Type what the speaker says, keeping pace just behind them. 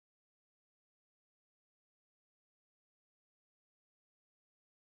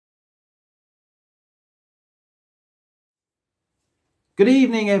Good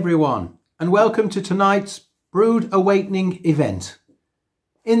evening, everyone, and welcome to tonight's Lent Awakening event.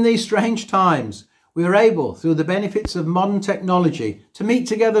 In these strange times, we are able, through the benefits of modern technology, to meet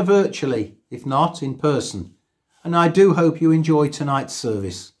together virtually, if not in person, and I do hope you enjoy tonight's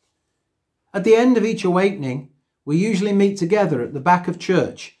service. At the end of each awakening, we usually meet together at the back of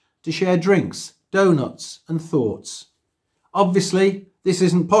church to share drinks, donuts and thoughts. Obviously, this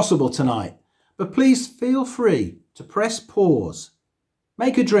isn't possible tonight, but please feel free to press pause,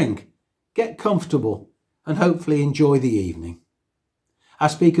 make a drink, get comfortable and hopefully enjoy the evening. Our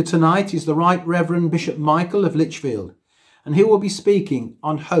speaker tonight is the Right Reverend Bishop Michael of Lichfield, and he will be speaking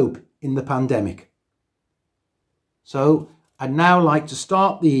on hope in the pandemic. So I'd now like to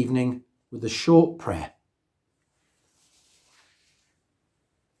start the evening with a short prayer.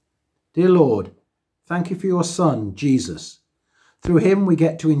 Dear Lord, thank you for your Son, Jesus. Through him we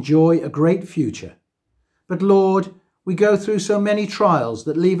get to enjoy a great future. But Lord, we go through so many trials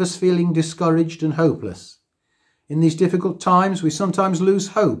that leave us feeling discouraged and hopeless. In these difficult times, we sometimes lose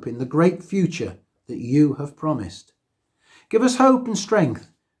hope in the great future that you have promised. Give us hope and strength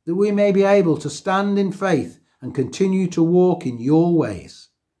that we may be able to stand in faith and continue to walk in your ways.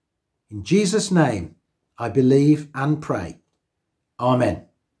 In Jesus' name, I believe and pray. Amen.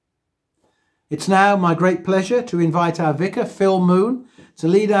 It's now my great pleasure to invite our vicar, Phil Moon, to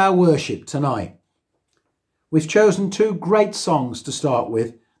lead our worship tonight. We've chosen two great songs to start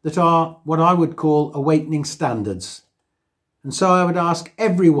with that are what I would call awakening standards. And so I would ask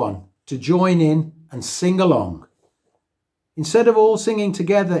everyone to join in and sing along. Instead of all singing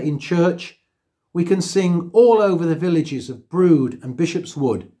together in church, we can sing all over the villages of Brood and Bishop's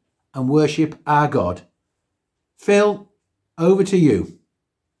Wood and worship our God. Phil, over to you.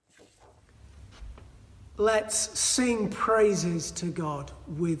 Let's sing praises to God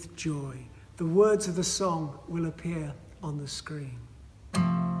with joy. The words of the song will appear on the screen.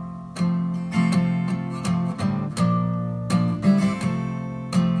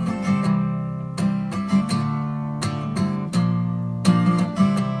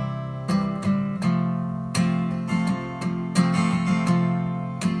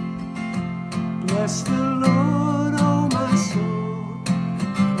 Bless the Lord, oh my soul,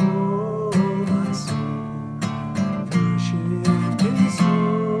 oh my soul, worship his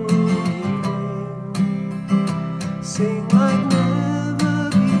holy name. Sing like never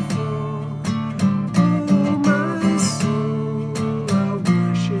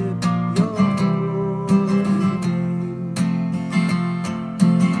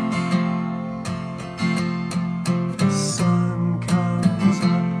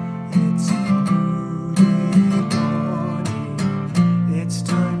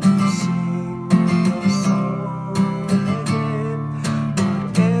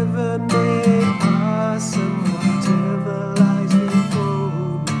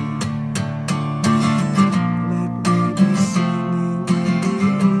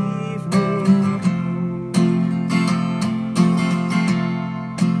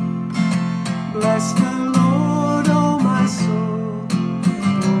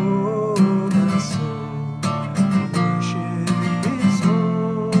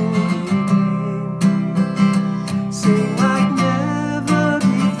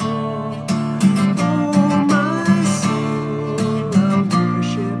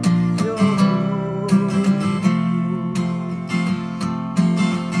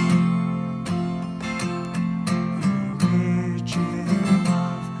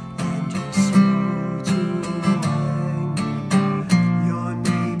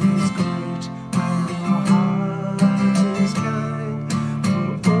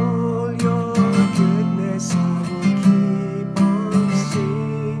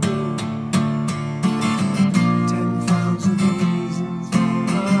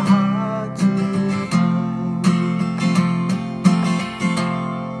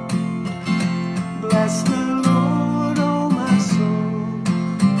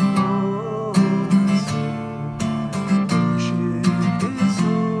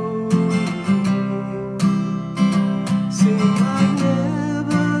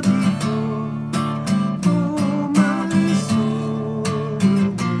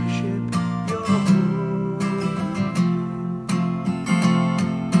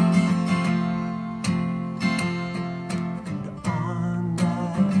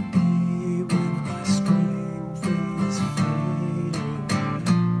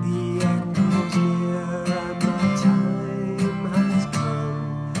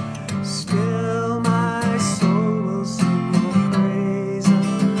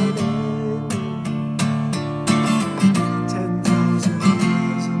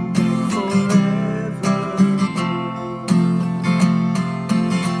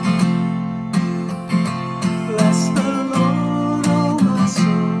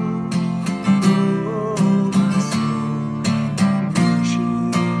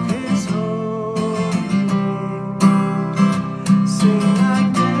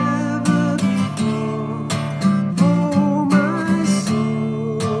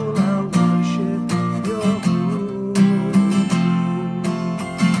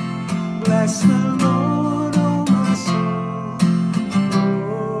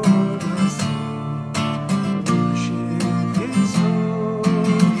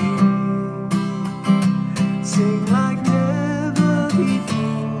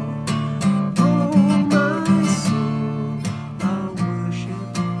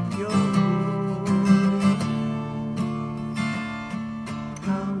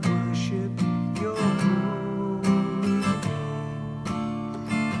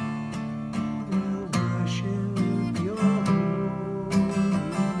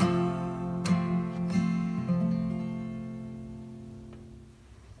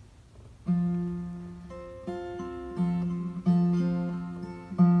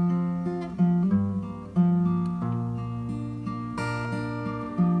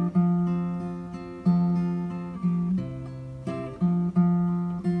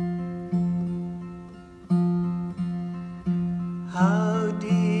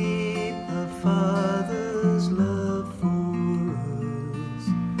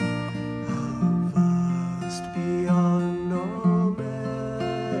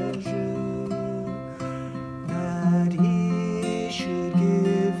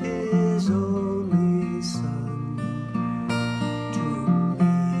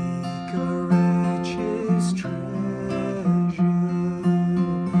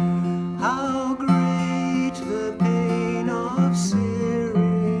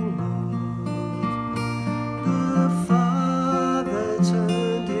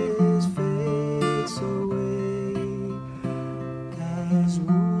as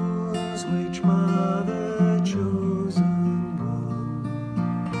wounds which mother chosen one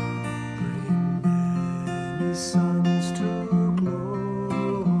bring many sons to glory.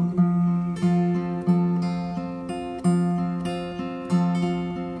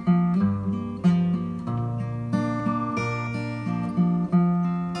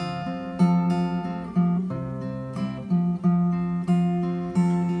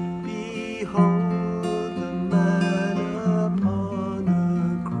 Behold the man upon a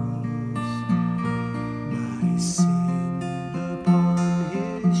cross, my sin upon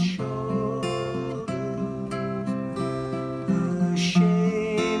his shoulders.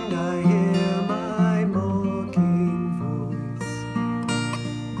 Ashamed I hear my mocking voice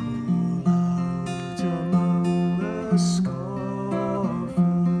call out among the scoffers.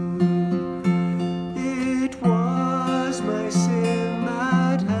 It was my sin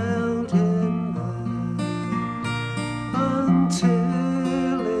that held him there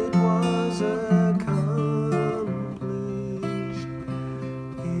until it was accomplished.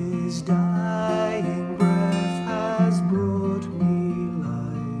 His dying breath has brought me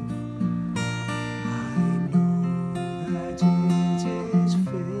life. I know that it is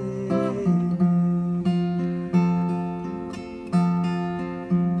finished.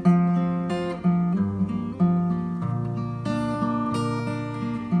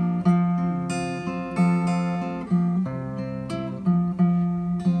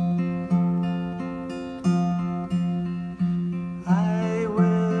 I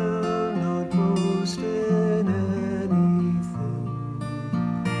will not boast in anything,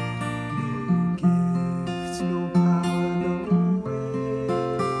 no gifts, no power, no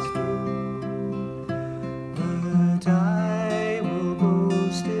wisdom, but I will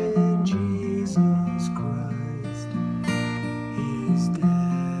boast in Jesus Christ, his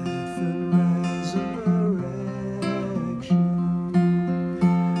death and resurrection.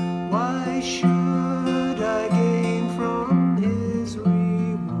 Why should I gain from his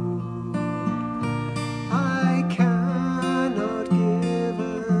reward? I cannot give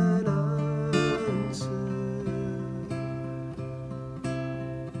an answer,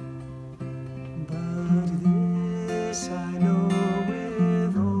 but this I know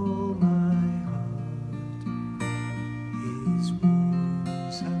with all my heart: his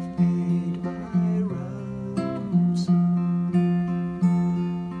wounds have paid my ransom.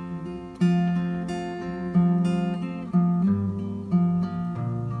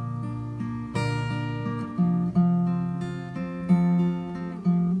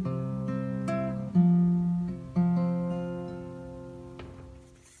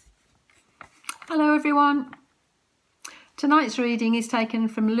 Hello everyone. Tonight's reading is taken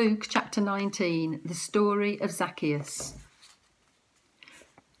from Luke chapter 19, the story of Zacchaeus.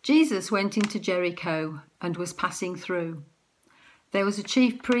 Jesus went into Jericho and was passing through. There was a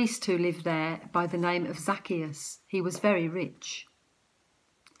chief priest who lived there by the name of Zacchaeus. He was very rich.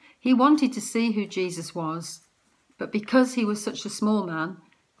 He wanted to see who Jesus was, but because he was such a small man,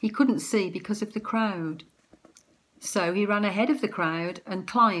 he couldn't see because of the crowd. So he ran ahead of the crowd and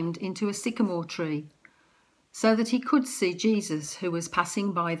climbed into a sycamore tree so that he could see Jesus, who was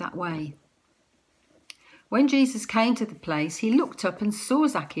passing by that way. When Jesus came to the place, he looked up and saw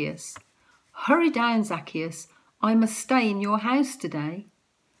Zacchaeus. "Hurry down, Zacchaeus, I must stay in your house today."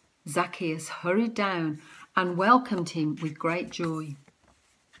 Zacchaeus hurried down and welcomed him with great joy.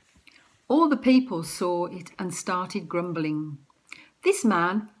 All the people saw it and started grumbling. "This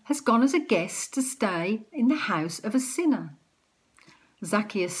man has gone as a guest to stay in the house of a sinner."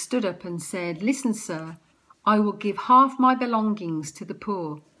 Zacchaeus stood up and said, "Listen, sir, I will give half my belongings to the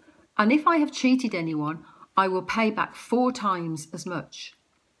poor, and if I have cheated anyone, I will pay back 4 times as much."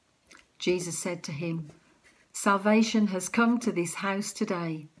 Jesus said to him, "Salvation has come to this house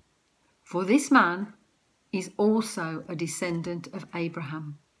today, for this man is also a descendant of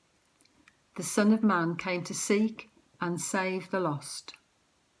Abraham. The Son of Man came to seek and save the lost."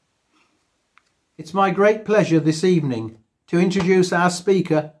 It's my great pleasure this evening to introduce our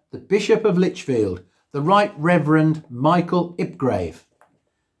speaker, the Bishop of Lichfield, the Right Reverend Michael Ipgrave.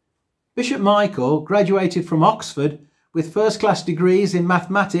 Bishop Michael graduated from Oxford with first-class degrees in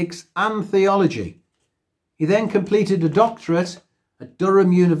mathematics and theology. He then completed a doctorate at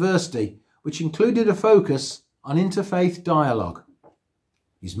Durham University, which included a focus on interfaith dialogue.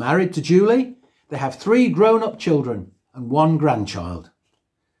 He's married to Julie. They have 3 grown-up children and 1 grandchild.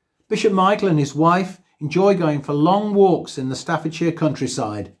 Bishop Michael and his wife enjoy going for long walks in the Staffordshire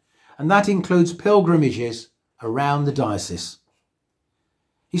countryside, and that includes pilgrimages around the diocese.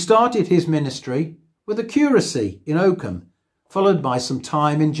 He started his ministry with a curacy in Oakham, followed by some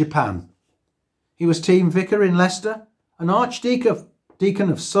time in Japan. He was team vicar in Leicester and archdeacon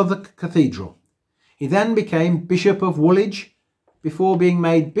deacon of Southwark Cathedral. He then became Bishop of Woolwich before being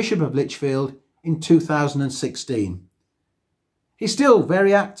made Bishop of Lichfield in 2016. He's still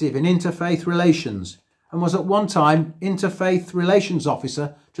very active in interfaith relations and was at one time Interfaith Relations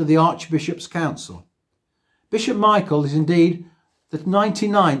Officer to the Archbishop's Council. Bishop Michael is indeed the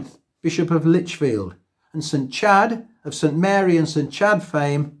 99th Bishop of Lichfield, and St Chad of St Mary and St Chad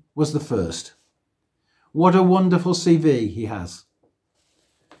fame was the first. What a wonderful CV he has.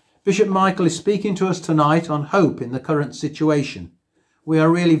 Bishop Michael is speaking to us tonight on hope in the current situation. We are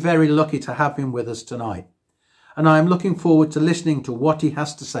really very lucky to have him with us tonight, and I am looking forward to listening to what he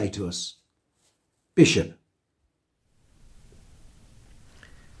has to say to us. Bishop.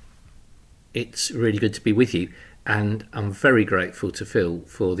 It's really good to be with you, and I'm very grateful to Phil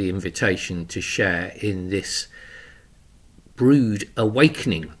for the invitation to share in this brood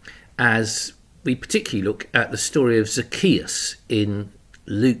awakening as we particularly look at the story of Zacchaeus in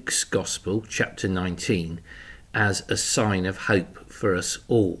Luke's Gospel, chapter 19, as a sign of hope for us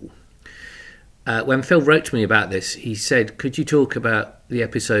all. When Phil wrote to me about this, he said, could you talk about the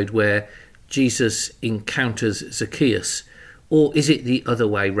episode where Jesus encounters Zacchaeus, or is it the other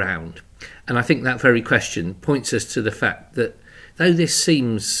way round? And I think that very question points us to the fact that though this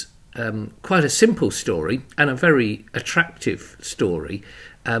seems quite a simple story and a very attractive story,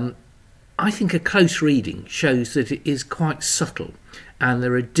 I think a close reading shows that it is quite subtle, and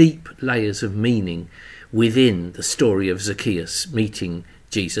there are deep layers of meaning within the story of Zacchaeus meeting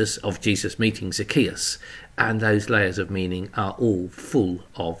Jesus, of Jesus meeting Zacchaeus, and those layers of meaning are all full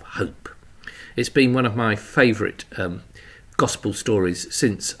of hope. It's been one of my favourite gospel stories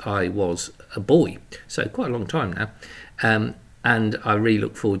since I was a boy, so quite a long time now, and I really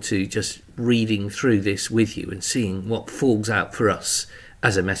look forward to just reading through this with you and seeing what falls out for us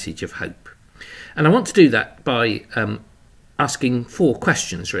as a message of hope. And I want to do that by asking 4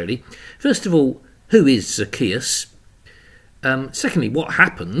 questions, really. First of all, who is Zacchaeus? Secondly, what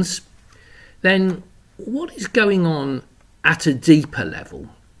happens? Then, what is going on at a deeper level?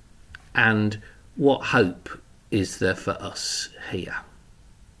 And what hope is there for us here?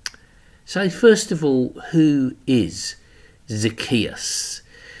 So, first of all, who is Zacchaeus?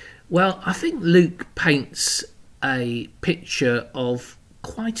 Well, I think Luke paints a picture of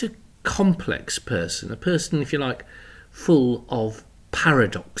quite a complex person, a person, if you like, full of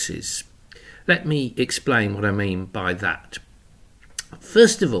paradoxes. Let me explain what I mean by that.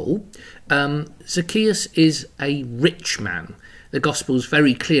 First of all, Zacchaeus is a rich man. The Gospel's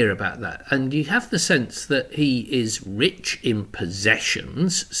very clear about that, and you have the sense that he is rich in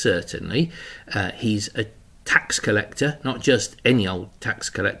possessions, certainly. He's a tax collector, not just any old tax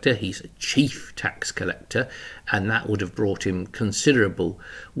collector, he's a chief tax collector, and that would have brought him considerable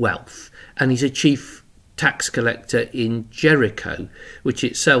wealth. And he's a chief tax collector in Jericho, which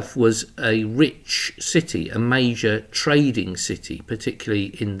itself was a rich city, a major trading city,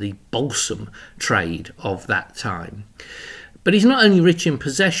 particularly in the balsam trade of that time. But he's not only rich in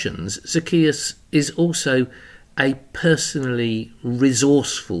possessions, Zacchaeus is also a personally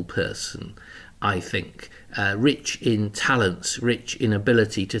resourceful person, I think. Rich in talents, rich in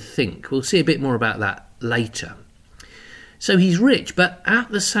ability to think. We'll see a bit more about that later. So he's rich, but at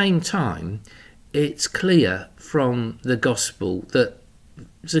the same time, it's clear from the Gospel that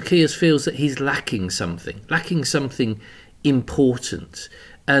Zacchaeus feels that he's lacking something important.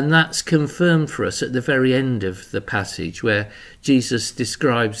 And that's confirmed for us at the very end of the passage, where Jesus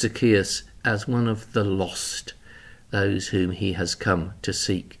describes Zacchaeus as one of the lost, those whom he has come to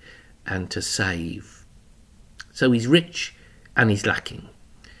seek and to save. So he's rich and he's lacking.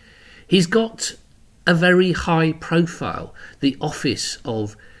 He's got a very high profile. The office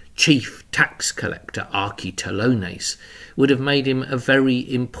of chief tax collector, architalones, would have made him a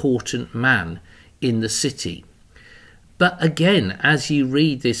very important man in the city. But again, as you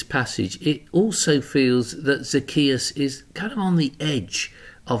read this passage, it also feels that Zacchaeus is kind of on the edge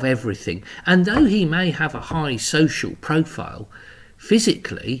of everything. And though he may have a high social profile,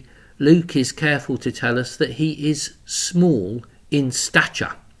 physically, Luke is careful to tell us that he is small in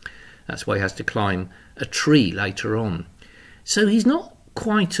stature. That's why he has to climb a tree later on. So he's not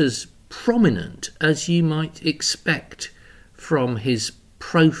quite as prominent as you might expect from his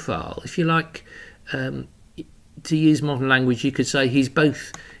profile. If you like, to use modern language, you could say he's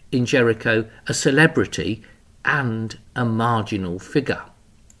both in Jericho a celebrity and a marginal figure.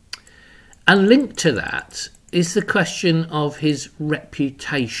 And linked to that is the question of his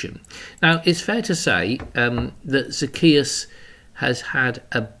reputation. Now, it's fair to say that Zacchaeus has had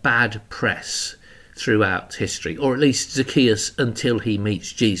a bad press throughout history, or at least Zacchaeus, until he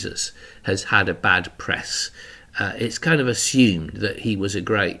meets Jesus, has had a bad press. It's kind of assumed that he was a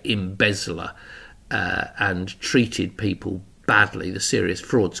great embezzler and treated people badly. The serious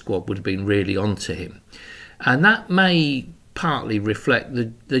fraud squad would have been really onto him. And that may partly reflect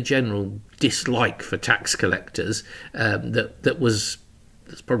the general dislike for tax collectors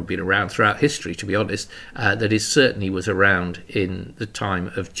that's probably been around throughout history, to be honest, that is certainly was around in the time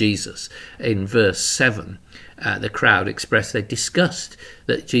of Jesus. In verse 7, the crowd expressed their disgust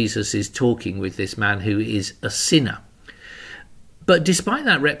that Jesus is talking with this man who is a sinner. But despite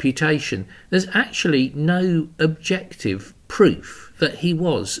that reputation, there's actually no objective proof that he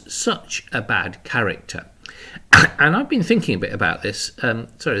was such a bad character. And I've been thinking a bit about this.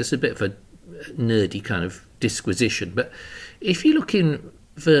 Sorry, this is a bit of a nerdy kind of disquisition, but if you look in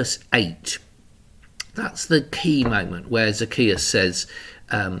verse 8, that's the key moment where Zacchaeus says,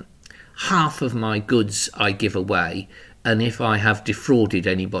 half of my goods I give away, and if I have defrauded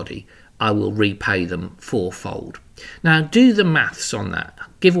anybody, I will repay them fourfold. Now, do the maths on that.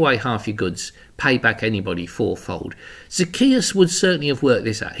 Give away half your goods, pay back anybody fourfold. Zacchaeus would certainly have worked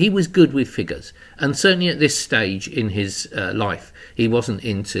this out. He was good with figures, and certainly at this stage in his life, he wasn't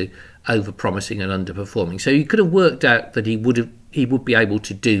into over-promising and underperforming. So he could have worked out that he would be able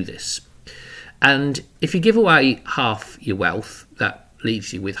to do this. And if you give away half your wealth, that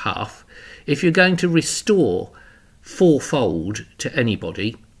leaves you with half. If you're going to restore fourfold to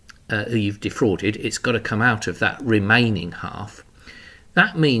anybody who you've defrauded, it's got to come out of that remaining half.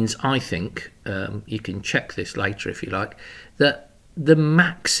 That means, I think, you can check this later if you like, that the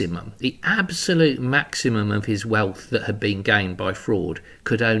maximum, the absolute maximum of his wealth that had been gained by fraud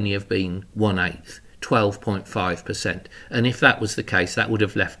could only have been 1/8, 12.5%. And if that was the case, that would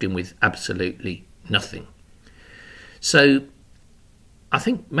have left him with absolutely nothing. So I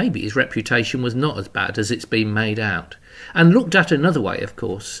think maybe his reputation was not as bad as it's been made out. And looked at another way, of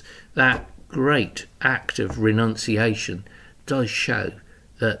course, that great act of renunciation does show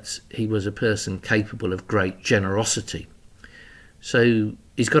that he was a person capable of great generosity. So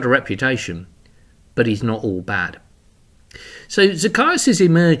he's got a reputation, but he's not all bad. So Zacchaeus is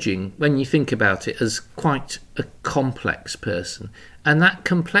emerging, when you think about it, as quite a complex person. And that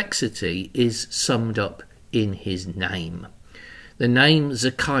complexity is summed up in his name. The name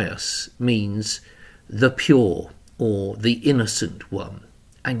Zacchaeus means the pure or the innocent one.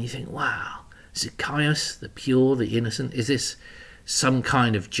 And you think, wow, Zacchaeus, the pure, the innocent, is this some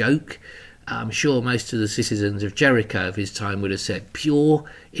kind of joke? I'm sure most of the citizens of Jericho of his time would have said, pure,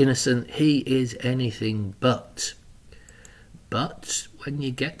 innocent, he is anything but. But when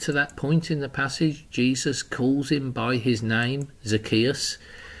you get to that point in the passage, Jesus calls him by his name, Zacchaeus,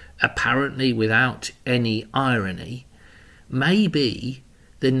 apparently without any irony. Maybe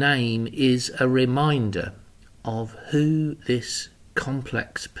the name is a reminder of who this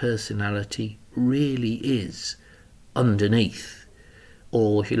complex personality really is underneath.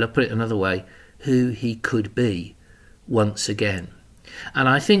 Or, if you put it another way, who he could be once again. And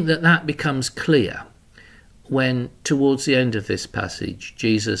I think that becomes clear when, towards the end of this passage,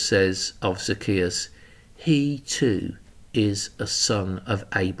 Jesus says of Zacchaeus, he too is a son of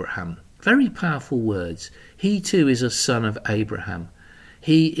Abraham. Very powerful words. He too is a son of Abraham.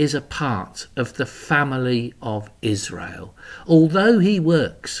 He is a part of the family of Israel. Although he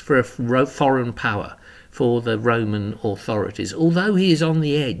works for a foreign power, for the Roman authorities, although he is on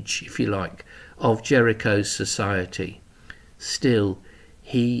the edge, if you like, of Jericho's society, still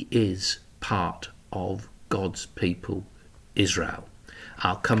he is part of God's people, Israel.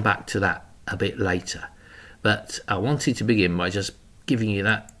 I'll come back to that a bit later, but I wanted to begin by just giving you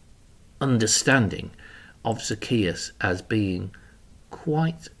that understanding of Zacchaeus as being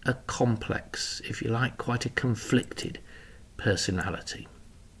quite a complex, if you like, quite a conflicted personality.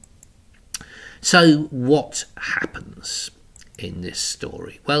 So what happens in this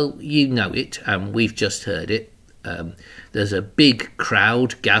story? Well, you know it, and we've just heard it. There's a big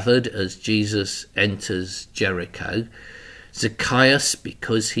crowd gathered as Jesus enters Jericho. Zacchaeus,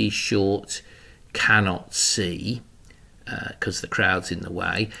 because he's short, cannot see because the crowd's in the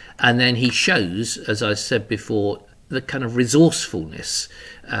way. And then he shows, as I said before, the kind of resourcefulness,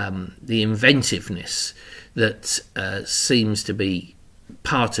 the inventiveness that seems to be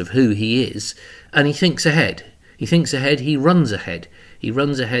part of who he is, and he thinks ahead. He runs ahead. He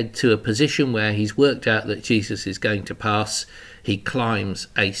runs ahead to a position where he's worked out that Jesus is going to pass. He climbs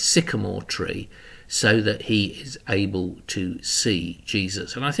a sycamore tree so that he is able to see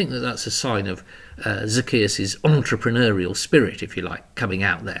Jesus. And I think that's a sign of Zacchaeus' entrepreneurial spirit, if you like, coming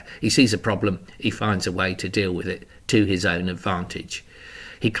out there. He sees a problem, he finds a way to deal with it to his own advantage.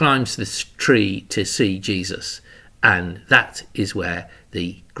 He climbs this tree to see Jesus, and that is where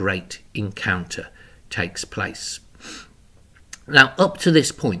the great encounter takes place. Now, up to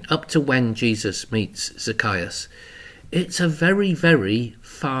this point, up to when Jesus meets Zacchaeus, it's a very, very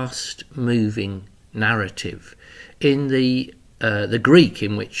fast-moving narrative. In the Greek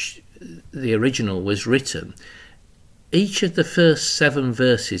in which the original was written, each of the first 7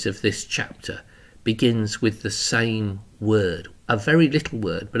 verses of this chapter begins with the same word, a very little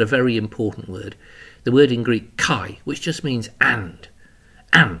word, but a very important word. The word in Greek, kai, which just means and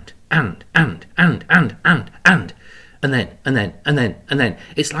then.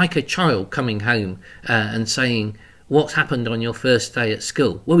 It's like a child coming home and saying, what's happened on your first day at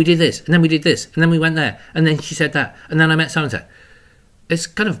school? Well, we did this, and then we did this, and then we went there, and then she said that, and then I met so-and-so. It's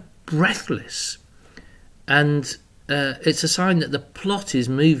kind of breathless. And it's a sign that the plot is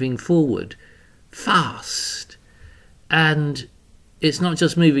moving forward fast. And it's not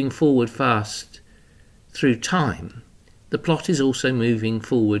just moving forward fast through time. The plot is also moving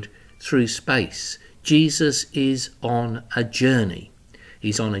forward through space. Jesus is on a journey.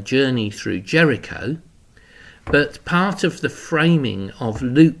 He's on a journey through Jericho, but part of the framing of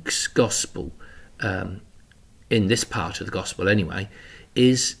Luke's gospel, in this part of the gospel anyway,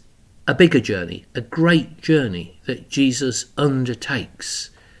 is a bigger journey, a great journey that Jesus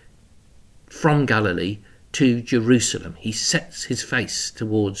undertakes from Galilee to Jerusalem. He sets his face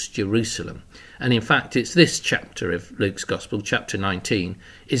towards Jerusalem. And in fact, it's this chapter of Luke's Gospel, chapter 19,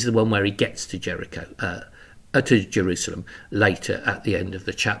 is the one where he gets to to Jerusalem later at the end of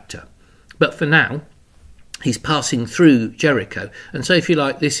the chapter. But for now, he's passing through Jericho. And so, if you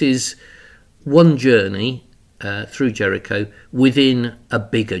like, this is one journey through Jericho within a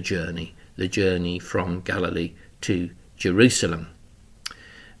bigger journey, the journey from Galilee to Jerusalem.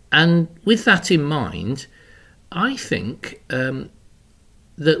 And with that in mind, I think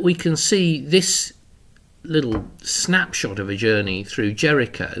that we can see this little snapshot of a journey through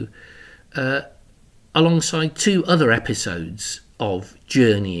Jericho alongside 2 other episodes of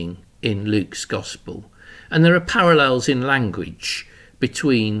journeying in Luke's Gospel. And there are parallels in language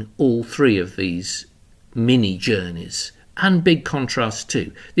between all 3 of these mini journeys, and big contrasts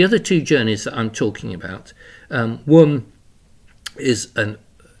too. The other 2 journeys that I'm talking about, one is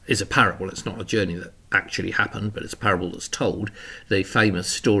a parable. It's not a journey that actually happened, but it's a parable that's told, the famous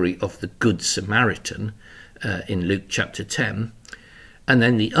story of the Good Samaritan in Luke chapter 10. And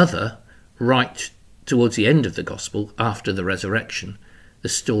then the other, right towards the end of the Gospel, after the resurrection, the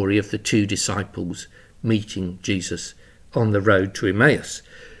story of the 2 disciples meeting Jesus on the road to Emmaus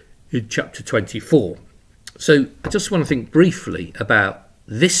in chapter 24. So I just want to think briefly about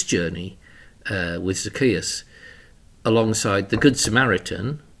this journey with Zacchaeus alongside the Good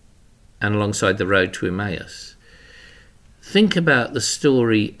Samaritan and alongside the road to Emmaus. Think about the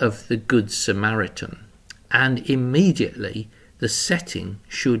story of the Good Samaritan, and immediately the setting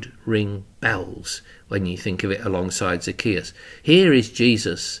should ring bells when you think of it alongside Zacchaeus. Here is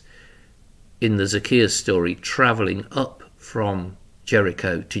Jesus in the Zacchaeus story travelling up from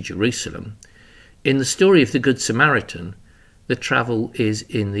Jericho to Jerusalem. In the story of the Good Samaritan, the travel is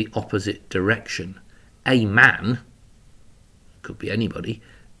in the opposite direction. A man, could be anybody,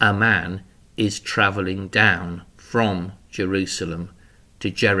 a man is travelling down from Jerusalem to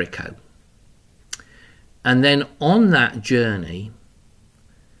Jericho. And then on that journey,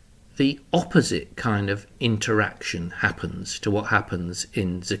 the opposite kind of interaction happens to what happens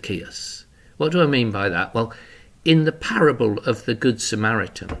in Zacchaeus. What do I mean by that? Well, in the parable of the Good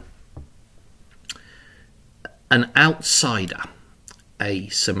Samaritan, an outsider, a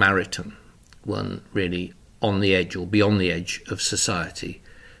Samaritan, one really on the edge or beyond the edge of society,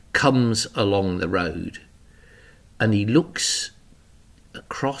 comes along the road, and he looks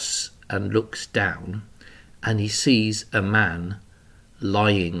across and looks down, and he sees a man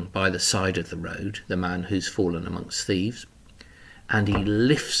lying by the side of the road, the man who's fallen amongst thieves, and he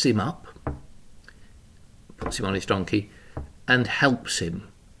lifts him up, puts him on his donkey, and helps him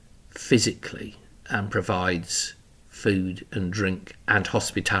physically and provides food and drink and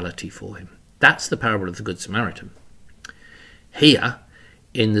hospitality for him. That's the parable of the Good Samaritan. Here,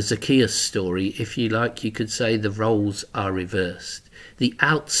 in the Zacchaeus story, if you like, you could say the roles are reversed. The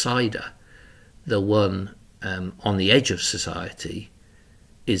outsider, the one on the edge of society,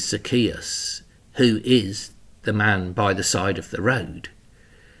 is Zacchaeus, who is the man by the side of the road.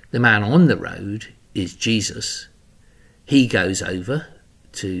 The man on the road is Jesus. He goes over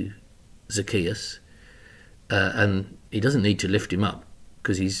to Zacchaeus, and he doesn't need to lift him up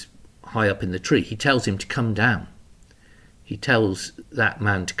because he's high up in the tree. He tells him to come down. He tells that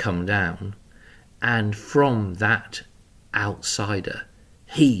man to come down, and from that outsider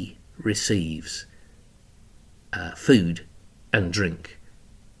he receives food and drink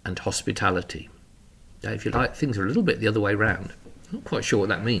and hospitality. If you like, things are a little bit the other way round. I'm not quite sure what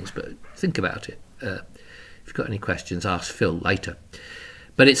that means, but think about it. If you've got any questions, ask Phil later.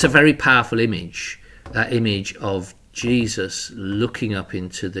 But it's a very powerful image, that image of Jesus looking up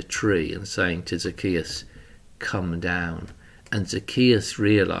into the tree and saying to Zacchaeus, come down. And Zacchaeus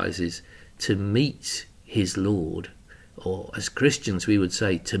realises to meet his Lord, or as Christians we would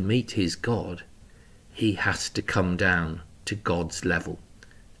say to meet his God, he has to come down to God's level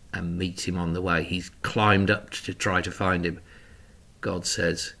and meet him on the way. He's climbed up to try to find him. God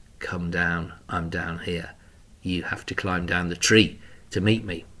says, come down, I'm down here. You have to climb down the tree to meet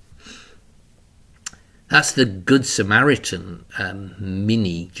me. That's the Good Samaritan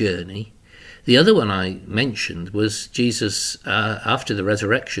mini journey. The other one I mentioned was Jesus, after the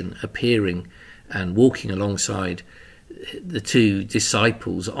resurrection, appearing and walking alongside the two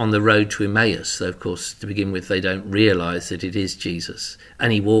disciples on the road to Emmaus. So, of course, to begin with, they don't realise that it is Jesus.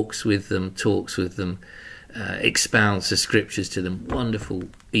 And he walks with them, talks with them, expounds the scriptures to them. Wonderful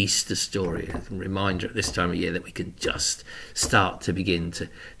Easter story. A reminder at this time of year that we can just start to begin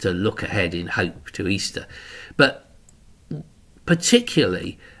to look ahead in hope to Easter. But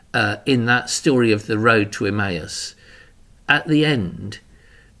particularly in that story of the road to Emmaus, at the end,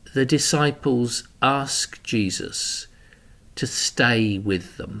 the disciples ask Jesus to stay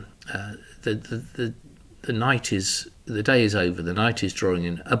with them. The day is over, the night is drawing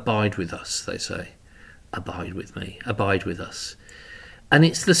in. Abide with us, they say. Abide with me, abide with us. And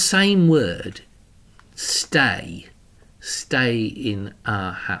it's the same word, stay in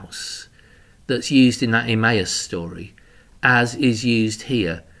our house, that's used in that Emmaus story, as is used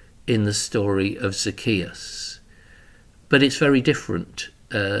here in the story of Zacchaeus. But it's very different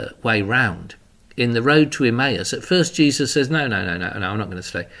way round. In the road to Emmaus, at first Jesus says, no, I'm not going to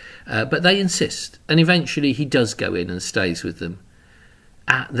stay. But they insist. And eventually he does go in and stays with them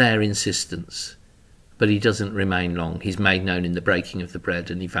at their insistence. But he doesn't remain long. He's made known in the breaking of the bread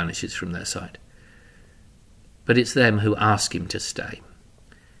and he vanishes from their sight. But it's them who ask him to stay.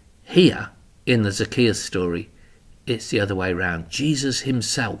 Here, in the Zacchaeus story, it's the other way round. Jesus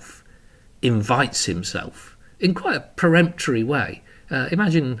himself invites himself in quite a peremptory way.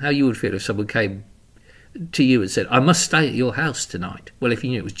 Imagine how you would feel if someone came to you and said, I must stay at your house tonight. Well, if you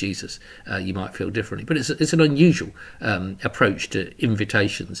knew it was Jesus, you might feel differently. But it's an unusual approach to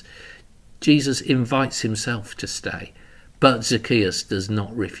invitations. Jesus invites himself to stay, but Zacchaeus does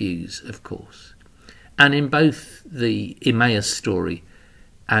not refuse, of course. And in both the Emmaus story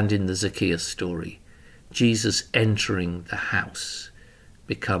and in the Zacchaeus story, Jesus entering the house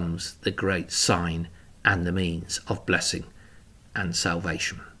becomes the great sign and the means of blessing and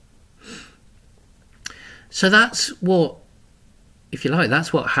salvation. So that's what, if you like,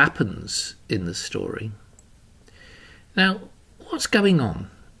 that's what happens in the story. Now, what's going on?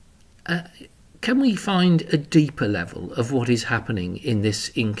 Can we find a deeper level of what is happening in this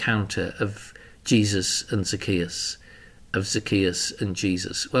encounter of Jesus and Zacchaeus, of Zacchaeus and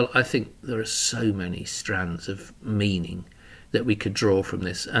Jesus? Well, I think there are so many strands of meaning that we could draw from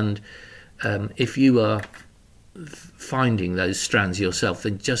this. And if you are finding those strands yourself,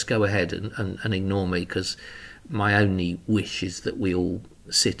 then just go ahead and ignore me, because my only wish is that we all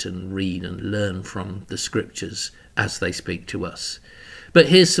sit and read and learn from the scriptures as they speak to us. But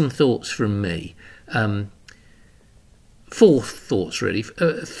here's some thoughts from me. 4 thoughts, really.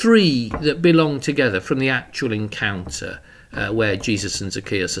 3 that belong together from the actual encounter where Jesus and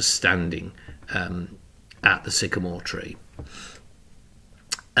Zacchaeus are standing at the sycamore tree.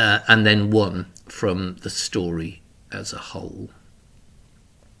 And then 1 from the story as a whole.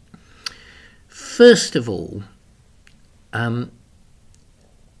 First of all,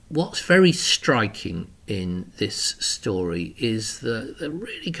 what's very striking in this story is the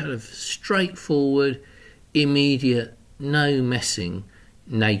really kind of straightforward, immediate, no messing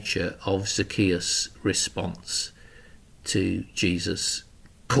nature of Zacchaeus' response to Jesus'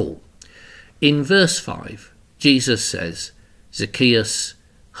 call. In verse 5, Jesus says, Zacchaeus,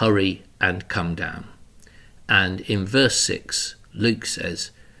 hurry and come down. And in verse 6, Luke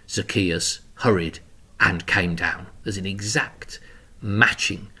says, Zacchaeus hurried and came down. There's an exact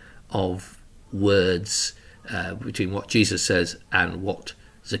matching of words between what Jesus says and what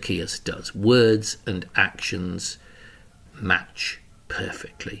Zacchaeus does. Words and actions match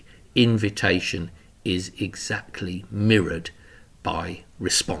perfectly. Invitation is exactly mirrored by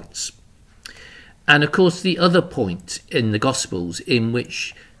response. And of course, the other point in the Gospels in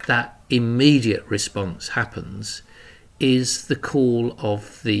which that immediate response happens is the call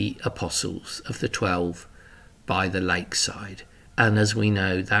of the apostles, of the 12, by the lakeside. And as we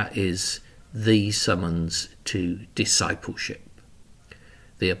know, that is the summons to discipleship.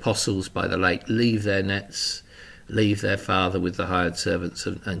 The apostles by the lake leave their nets, leave their father with the hired servants,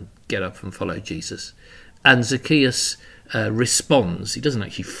 and get up and follow Jesus. And Zacchaeus responds. He doesn't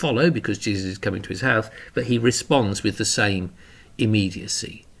actually follow because Jesus is coming to his house, but he responds with the same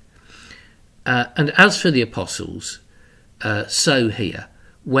immediacy. And as for the apostles, so here,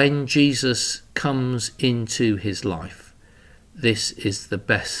 when Jesus comes into his life, this is the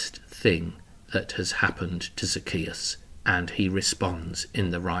best thing that has happened to Zacchaeus, and he responds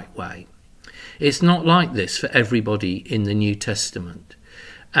in the right way. It's not like this for everybody in the New Testament.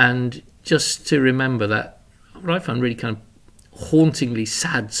 And just to remember that, what I find really kind of hauntingly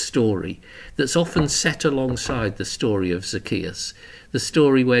sad story that's often set alongside the story of Zacchaeus, the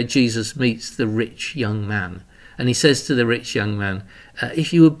story where Jesus meets the rich young man. And he says to the rich young man,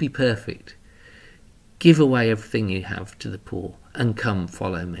 if you would be perfect, give away everything you have to the poor and come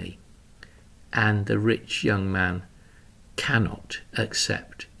follow me. And the rich young man cannot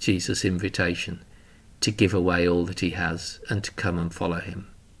accept Jesus' invitation to give away all that he has and to come and follow him.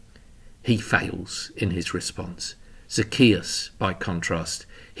 He fails in his response. Zacchaeus, by contrast,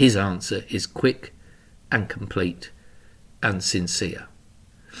 his answer is quick and complete and sincere.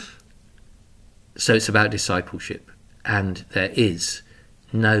 So it's about discipleship, and there is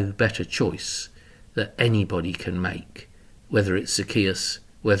no better choice that anybody can make, whether it's Zacchaeus,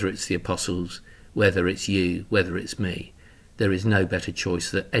 whether it's the apostles, whether it's you, whether it's me. There is no better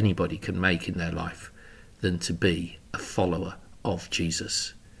choice that anybody can make in their life than to be a follower of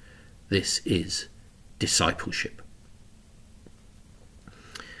Jesus. This is discipleship.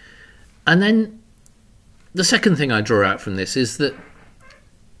 And then the second thing I draw out from this is that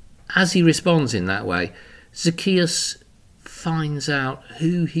as he responds in that way, Zacchaeus finds out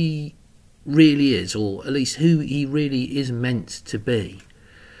who he really is, or at least who he really is meant to be.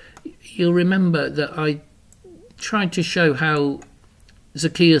 You'll remember that I tried to show how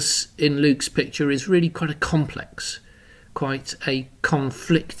Zacchaeus in Luke's picture is really quite a complex, quite a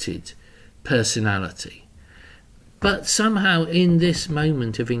conflicted personality. But somehow in this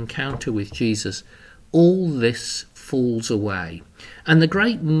moment of encounter with Jesus, all this falls away. And the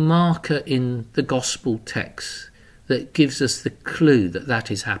great marker in the gospel text that gives us the clue that that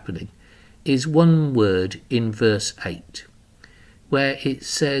is happening is one word in verse 8, where it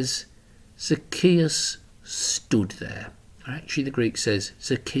says, Zacchaeus stood there. Actually, the Greek says,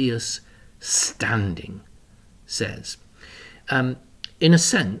 Zacchaeus standing says. In a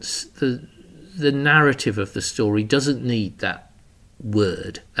sense, the narrative of the story doesn't need that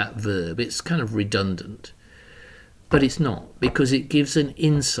word, that verb. It's kind of redundant. But it's not, because it gives an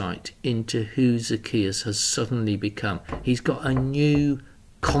insight into who Zacchaeus has suddenly become. He's got a new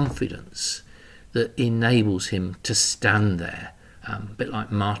confidence that enables him to stand there. A bit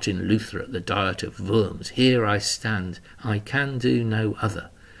like Martin Luther at the Diet of Worms. Here I stand, I can do no other.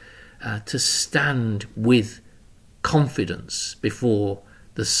 To stand with confidence before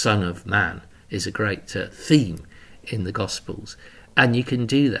the Son of Man is a great theme in the Gospels. And you can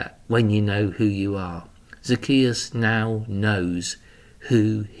do that when you know who you are. Zacchaeus now knows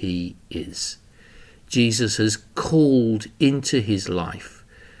who he is. Jesus has called into his life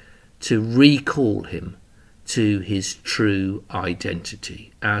to recall him to his true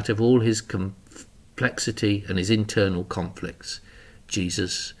identity. Out of all his complexity and his internal conflicts,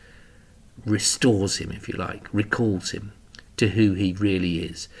 Jesus restores him, if you like, recalls him to who he really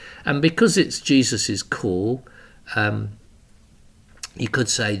is. And because it's Jesus's call, you could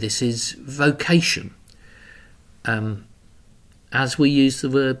say this is vocation. As we use the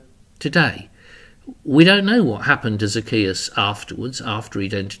verb today. We don't know what happened to Zacchaeus afterwards, after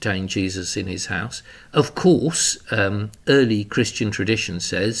he'd entertained Jesus in his house. Of course, early Christian tradition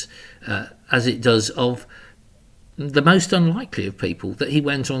says, as it does of the most unlikely of people, that he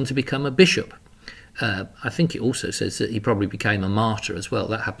went on to become a bishop. I think it also says that he probably became a martyr as well.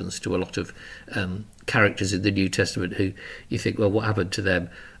 That happens to a lot of characters in the New Testament who you think, well, what happened to them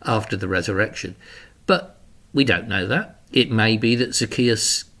after the resurrection? But we don't know that. It may be that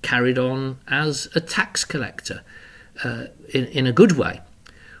Zacchaeus carried on as a tax collector in a good way.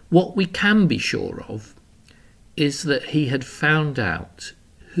 What we can be sure of is that he had found out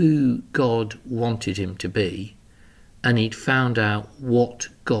who God wanted him to be, and he'd found out what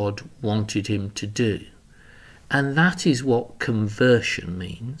God wanted him to do. And that is what conversion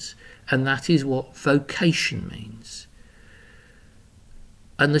means, and that is what vocation means.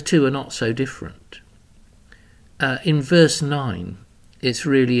 And the two are not so different. In verse 9, it's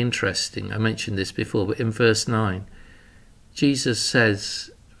really interesting. I mentioned this before, but in verse 9, Jesus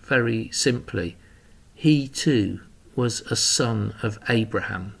says very simply, he too was a son of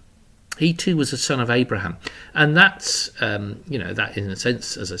Abraham. He too was a son of Abraham. And that's, that in a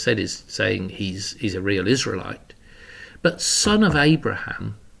sense, as I said, is saying he's a real Israelite. But son of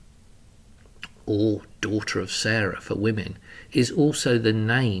Abraham, or daughter of Sarah for women, is also the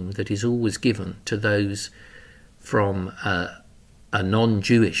name that is always given to those from a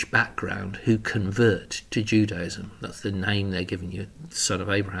non-Jewish background who convert to Judaism. That's the name they're giving you, son of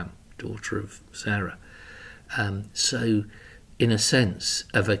Abraham, daughter of Sarah. So, in a sense,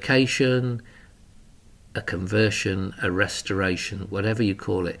 a vocation, a conversion, a restoration, whatever you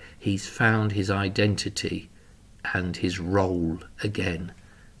call it, he's found his identity and his role again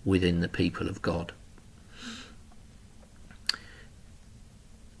within the people of God.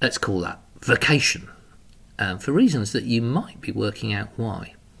 Let's call that vocation, for reasons that you might be working out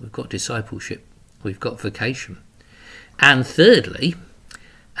why. We've got discipleship, we've got vocation. And thirdly,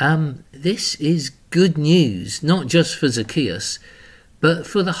 this is good news, not just for Zacchaeus, but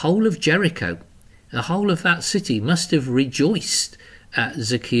for the whole of Jericho. The whole of that city must have rejoiced at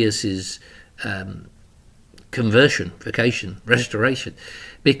Zacchaeus's conversion, vocation, restoration,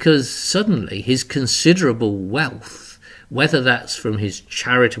 because suddenly his considerable wealth, whether that's from his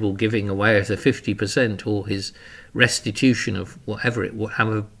charitable giving away of the 50% or his restitution of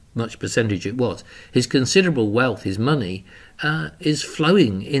however much percentage it was, his considerable wealth, his money, is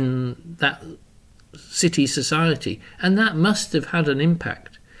flowing in that city society, and that must have had an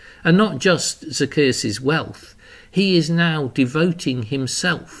impact. And not just Zacchaeus' wealth, he is now devoting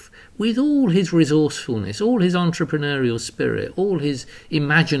himself with all his resourcefulness, all his entrepreneurial spirit, all his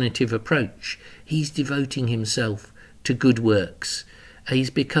imaginative approach. He's devoting himself to good works. He's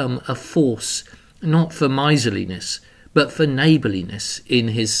become a force not for miserliness, but for neighbourliness in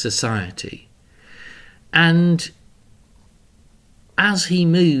his society. And as he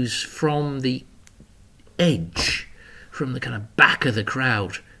moves from the edge, from the kind of back of the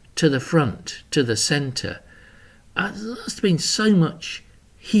crowd to the front, to the centre, there's been so much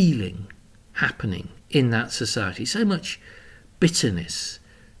healing happening in that society, so much bitterness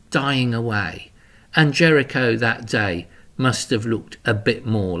dying away. And Jericho that day must have looked a bit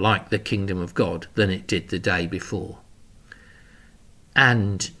more like the kingdom of God than it did the day before.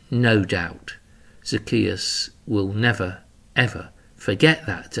 And no doubt Zacchaeus will never, ever forget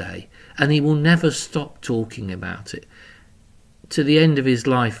that day, and he will never stop talking about it. To the end of his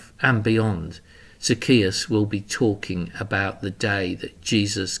life and beyond, Zacchaeus will be talking about the day that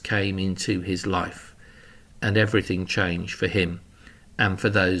Jesus came into his life and everything changed for him and for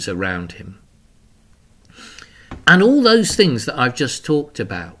those around him. And all those things that I've just talked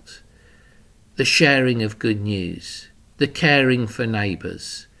about, the sharing of good news, the caring for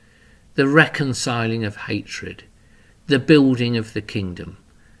neighbours, the reconciling of hatred, the building of the kingdom,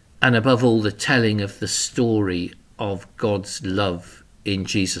 and above all the telling of the story of God's love in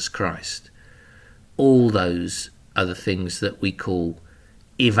Jesus Christ. All those are the things that we call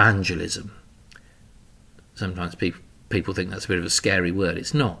evangelism. Sometimes people think that's a bit of a scary word.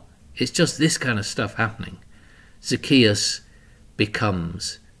 It's not. It's just this kind of stuff happening. Zacchaeus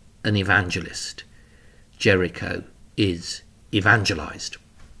becomes an evangelist. Jericho is evangelized.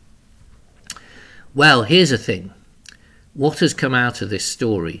 Well, here's a thing. What has come out of this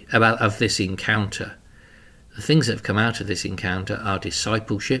story, of this encounter? The things that have come out of this encounter are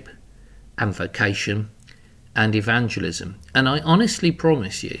discipleship and vocation and evangelism. And I honestly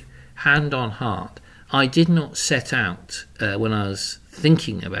promise you, hand on heart, I did not set out when I was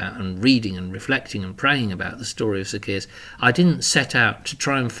thinking about and reading and reflecting and praying about the story of Zacchaeus, I didn't set out to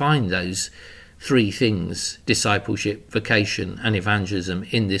try and find those three things, discipleship, vocation and evangelism,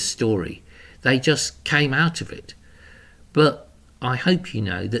 in this story. They just came out of it. But I hope you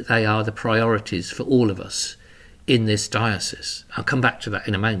know that they are the priorities for all of us in this diocese. I'll come back to that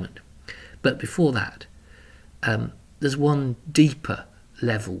in a moment. But before that, there's one deeper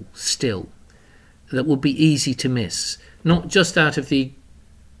level still that would be easy to miss, not just out of the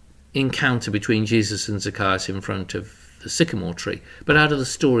encounter between Jesus and Zacchaeus in front of the sycamore tree, but out of the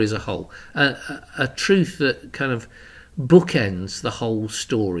story as a whole. A truth that kind of bookends the whole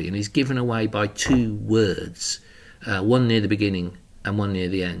story and is given away by two words, one near the beginning and one near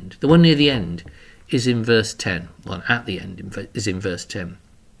the end. The one near the end is in verse 10, well, at the end is in verse 10,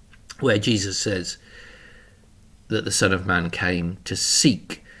 where Jesus says that the Son of Man came to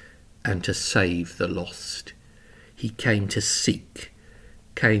seek and to save the lost. He came to seek,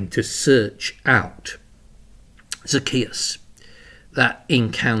 came to search out. Zacchaeus, that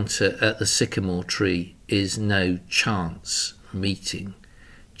encounter at the sycamore tree is no chance meeting.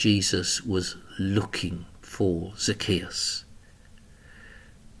 Jesus was looking for Zacchaeus.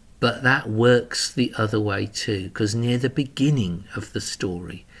 But that works the other way too, because near the beginning of the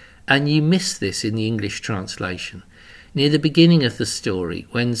story, And you miss this in the English translation. Near the beginning of the story,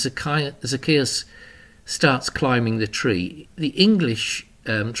 when Zacchaeus starts climbing the tree, the English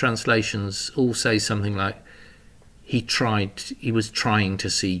translations all say something like, he was trying to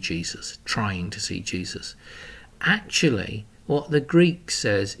see Jesus. Actually, what the Greek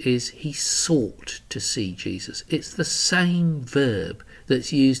says is he sought to see Jesus. It's the same verb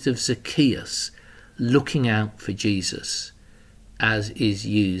that's used of Zacchaeus looking out for Jesus as is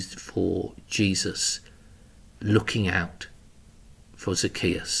used for Jesus looking out for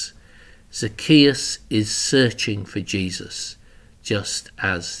Zacchaeus. Zacchaeus is searching for Jesus, just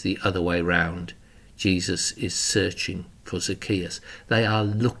as the other way round, Jesus is searching for Zacchaeus. They are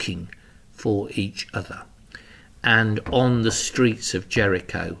looking for each other. And on the streets of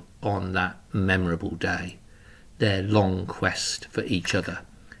Jericho on that memorable day, their long quest for each other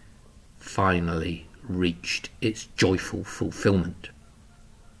finally reached its joyful fulfillment.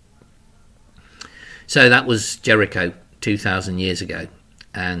 So that was Jericho 2,000 years ago,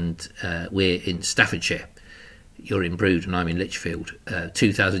 and we're in Staffordshire. You're in Brood and I'm in Lichfield.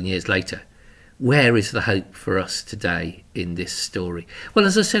 2,000 years later, where is the hope for us today in this story? Well,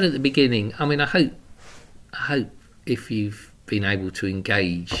 as I said at the beginning, I mean, I hope if you've been able to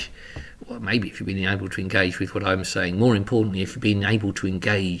engage, well, maybe if you've been able to engage with what I'm saying, more importantly, if you've been able to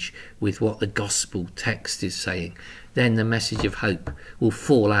engage with what the gospel text is saying, then the message of hope will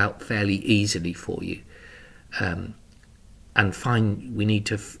fall out fairly easily for you. And we need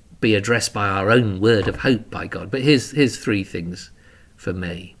to be addressed by our own word of hope by God. But here's three things for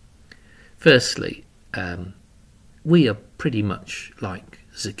me. Firstly, we are pretty much like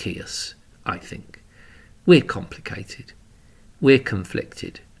Zacchaeus, I think. We're complicated. We're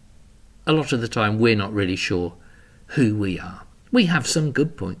conflicted. A lot of the time we're not really sure who we are. We have some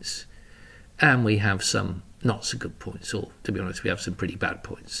good points and we have some not so good points, or to be honest, we have some pretty bad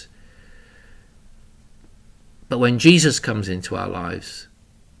points. But when Jesus comes into our lives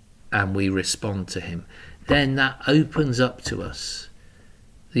and we respond to him, then that opens up to us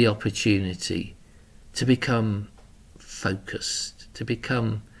the opportunity to become focused, to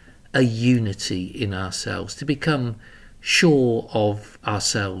become a unity in ourselves, to become sure of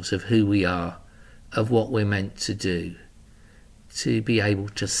ourselves, of who we are, of what we're meant to do, to be able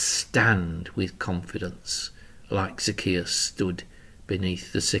to stand with confidence like Zacchaeus stood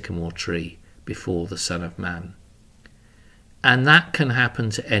beneath the sycamore tree before the Son of Man. And that can happen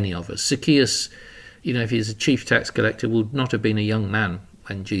to any of us. Zacchaeus, if he's a chief tax collector, would not have been a young man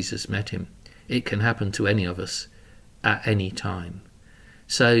when Jesus met him. It can happen to any of us at any time.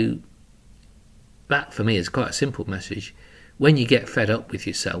 So that for me is quite a simple message. When you get fed up with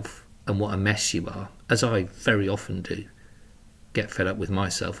yourself and what a mess you are, as I very often do, get fed up with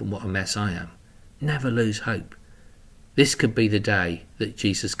myself and what a mess I am, never lose hope. This could be the day that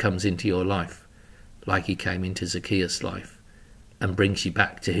Jesus comes into your life, like he came into Zacchaeus' life, and brings you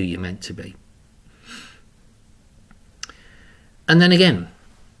back to who you're meant to be. And then again,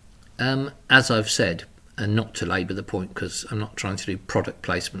 as I've said, and not to labour the point because I'm not trying to do product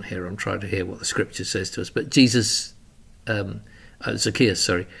placement here, I'm trying to hear what the scripture says to us, but Zacchaeus, in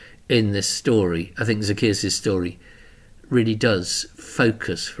this story, I think Zacchaeus' story really does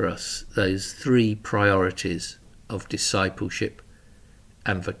focus for us those three priorities of discipleship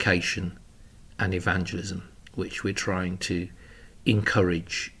and vocation and evangelism, which we're trying to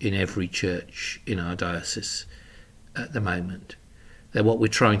encourage in every church in our diocese at the moment. They're what we're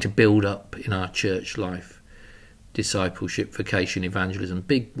trying to build up in our church life. Discipleship, vocation, evangelism,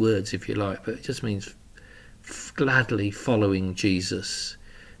 big words if you like, but it just means gladly following Jesus,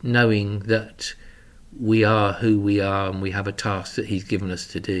 knowing that we are who we are and we have a task that he's given us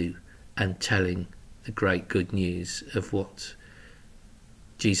to do, and telling the great good news of what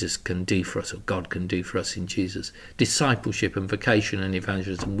Jesus can do for us, or God can do for us in Jesus. Discipleship and vocation and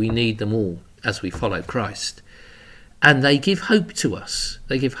evangelism, we need them all as we follow Christ. And they give hope to us.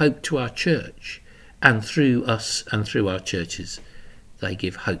 They give hope to our church. And through us and through our churches, they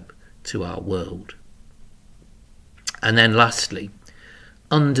give hope to our world. And then lastly,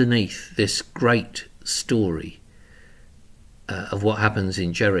 underneath this great story of what happens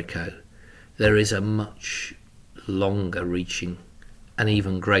in Jericho, there is a much longer reaching and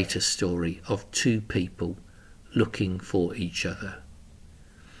even greater story of two people looking for each other.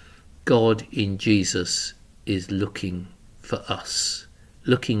 God in Jesus is looking for us,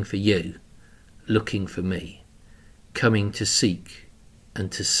 looking for you, looking for me, coming to seek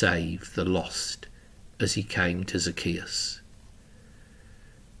and to save the lost as he came to Zacchaeus.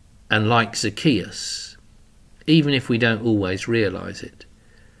 And like Zacchaeus, even if we don't always realise it,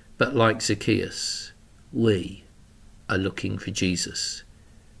 but like Zacchaeus, we are looking for Jesus.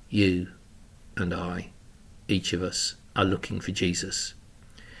 you and I, each of us, are looking for Jesus.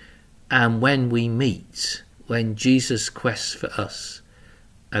 And when we meet, when Jesus' quest for us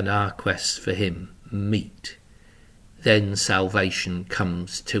and our quest for him meet, then salvation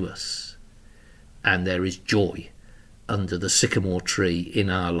comes to us, and there is joy under the sycamore tree in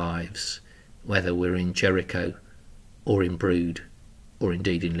our lives, whether we're in Jericho or in Brood or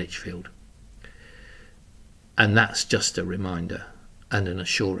indeed in Lichfield. And that's just a reminder and an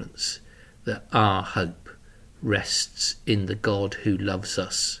assurance that our hope rests in the God who loves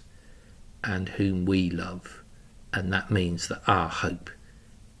us and whom we love, and that means that our hope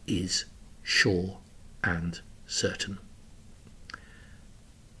is sure and certain.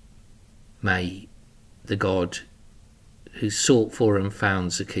 May the God who sought for and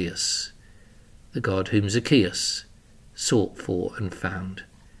found Zacchaeus, the God whom Zacchaeus sought for and found,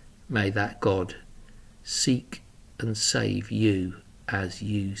 may that God seek and save you as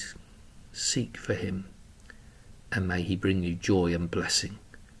you seek for him, and may he bring you joy and blessing,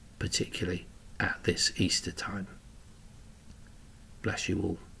 particularly at this Easter time. Bless you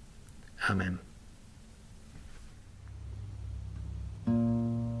all. Amen.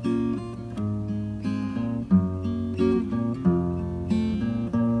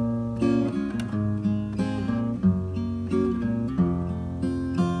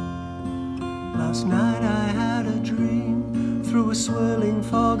 Last night I had a dream. Through a swirling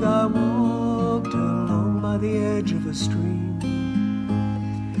fog I walked along by the edge of a stream.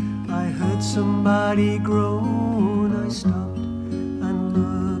 I heard somebody groan. I stopped and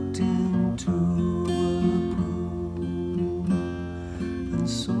looked into a pool and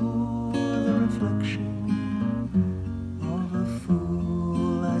saw the reflection of a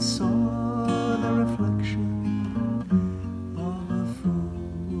fool. I saw the reflection of a fool.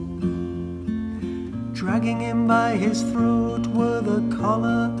 Dragging him by his throat were the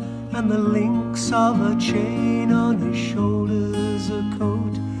collar and the links of a chain. On his shoulders a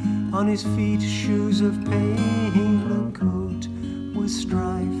coat, on his feet shoes of pain. The coat was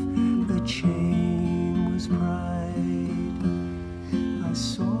strife, the chain was pride. I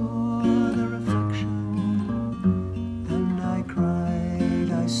saw the reflection and I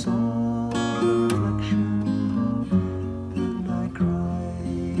cried. I saw the reflection and I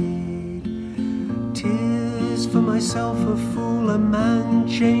cried. Tears for myself, a fool, a man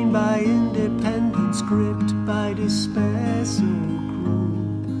chained by independence, gripped by despair so cruel.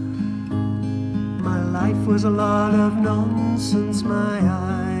 My life was a lot of nonsense, my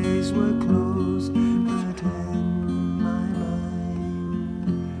eyes were closed, but in my mind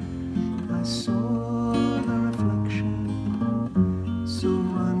I saw the reflection, so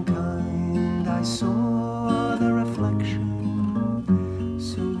unkind. I saw the reflection,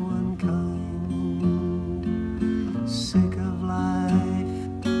 so unkind. Sick of life,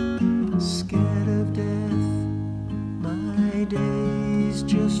 scared of death, my days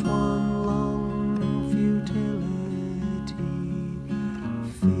just one long futility,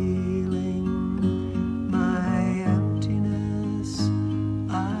 feeling my emptiness.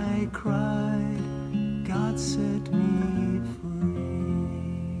 I cried, God set me free.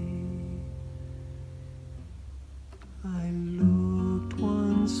 I looked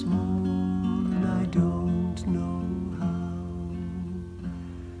once more and I don't know how,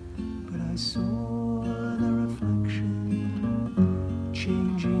 but I saw the reflection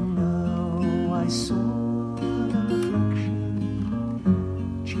changing now. I saw the reflection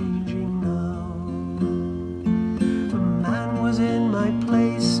changing now. A man was in my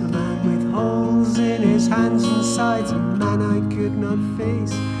place, a man with holes in his hands and sides, a man I could not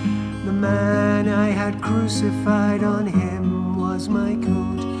face. The man I had crucified, on him was my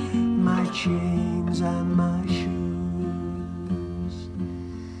coat, my chains and my shoes.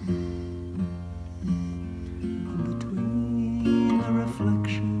 Between the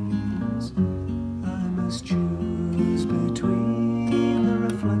reflections I must choose. Between the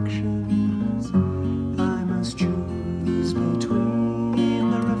reflections I must choose.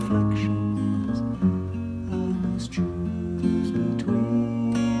 Between the reflections I must choose.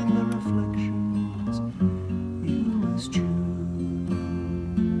 Between the reflections you must choose.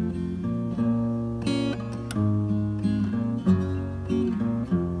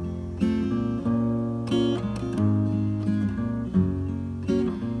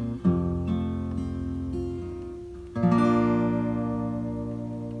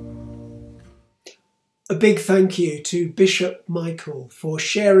 A big thank you to Bishop Michael for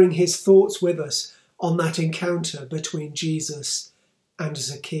sharing his thoughts with us on that encounter between Jesus and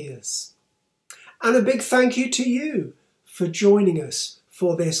Zacchaeus. And a big thank you to you for joining us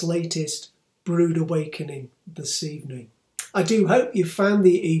for this latest Brood Awakening this evening. I do hope you found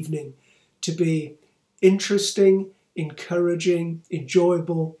the evening to be interesting, encouraging,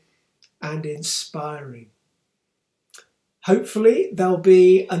 enjoyable, and inspiring. Hopefully there'll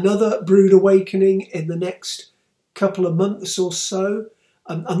be another Brood Awakening in the next couple of months or so.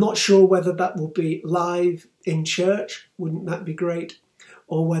 I'm not sure whether that will be live in church, wouldn't that be great?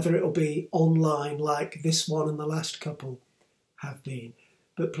 Or whether it'll be online like this one and the last couple have been.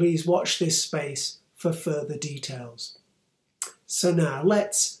 But please watch this space for further details. So now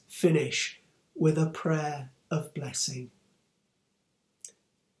let's finish with a prayer of blessing.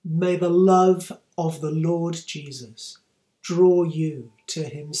 May the love of the Lord Jesus draw you to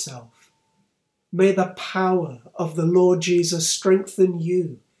himself. May the power of the Lord Jesus strengthen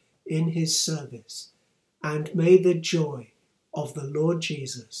you in his service, and may the joy of the Lord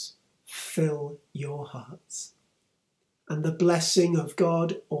Jesus fill your hearts. And the blessing of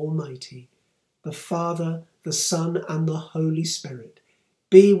God Almighty, the Father, the Son, and the Holy Spirit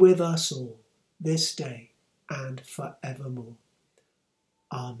be with us all this day and forevermore.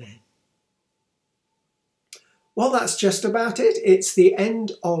 Amen. Well, that's just about it. It's the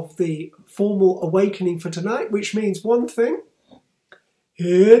end of the formal awakening for tonight, which means one thing.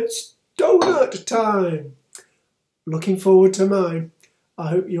 It's donut time. Looking forward to mine. I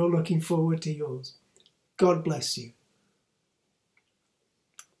hope you're looking forward to yours. God bless you.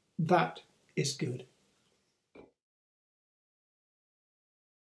 That is good.